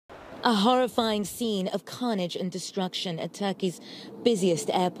A horrifying scene of carnage and destruction at Turkey's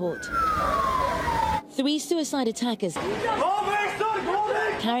busiest airport. 3 suicide attackers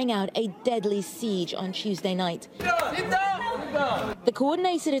carrying out a deadly siege on Tuesday night. The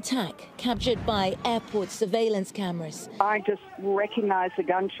coordinated attack captured by airport surveillance cameras. I just recognized the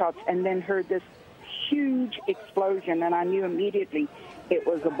gunshots and then heard this huge explosion, and I knew immediately it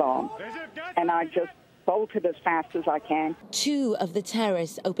was a bomb. And I just bolted as fast as I can. 2 of the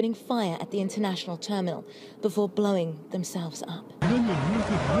terrorists opening fire at the international terminal before blowing themselves up.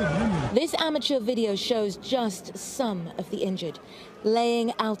 This amateur video shows just some of the injured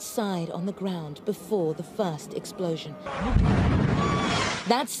laying outside on the ground before the first explosion.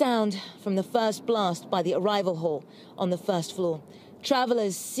 That sound from the first blast by the arrival hall on the first floor.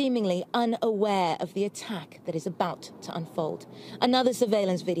 Travelers seemingly unaware of the attack that is about to unfold. Another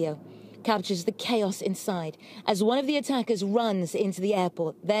surveillance video captures the chaos inside as one of the attackers runs into the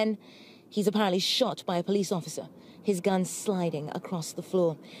airport. Then he's apparently shot by a police officer, his gun sliding across the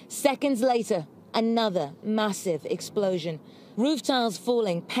floor. Seconds later, another massive explosion. Roof tiles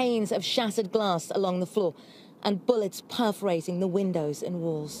falling, panes of shattered glass along the floor, and bullets perforating the windows and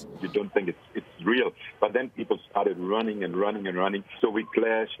walls. You don't think it's real, but then people started running and running and running. So we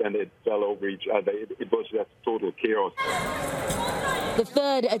clashed and it fell over each other. It was just total chaos. The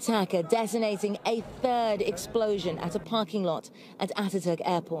third attacker detonating a third explosion at a parking lot at Ataturk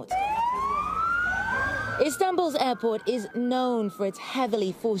Airport. Istanbul's airport is known for its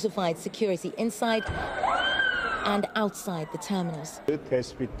heavily fortified security inside and outside the terminals.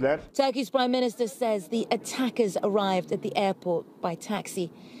 Turkey's Prime Minister says the attackers arrived at the airport by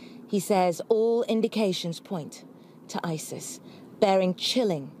taxi. He says all indications point to ISIS, bearing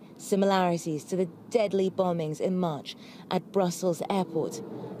chilling similarities to the deadly bombings in March at Brussels airport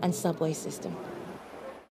and subway system.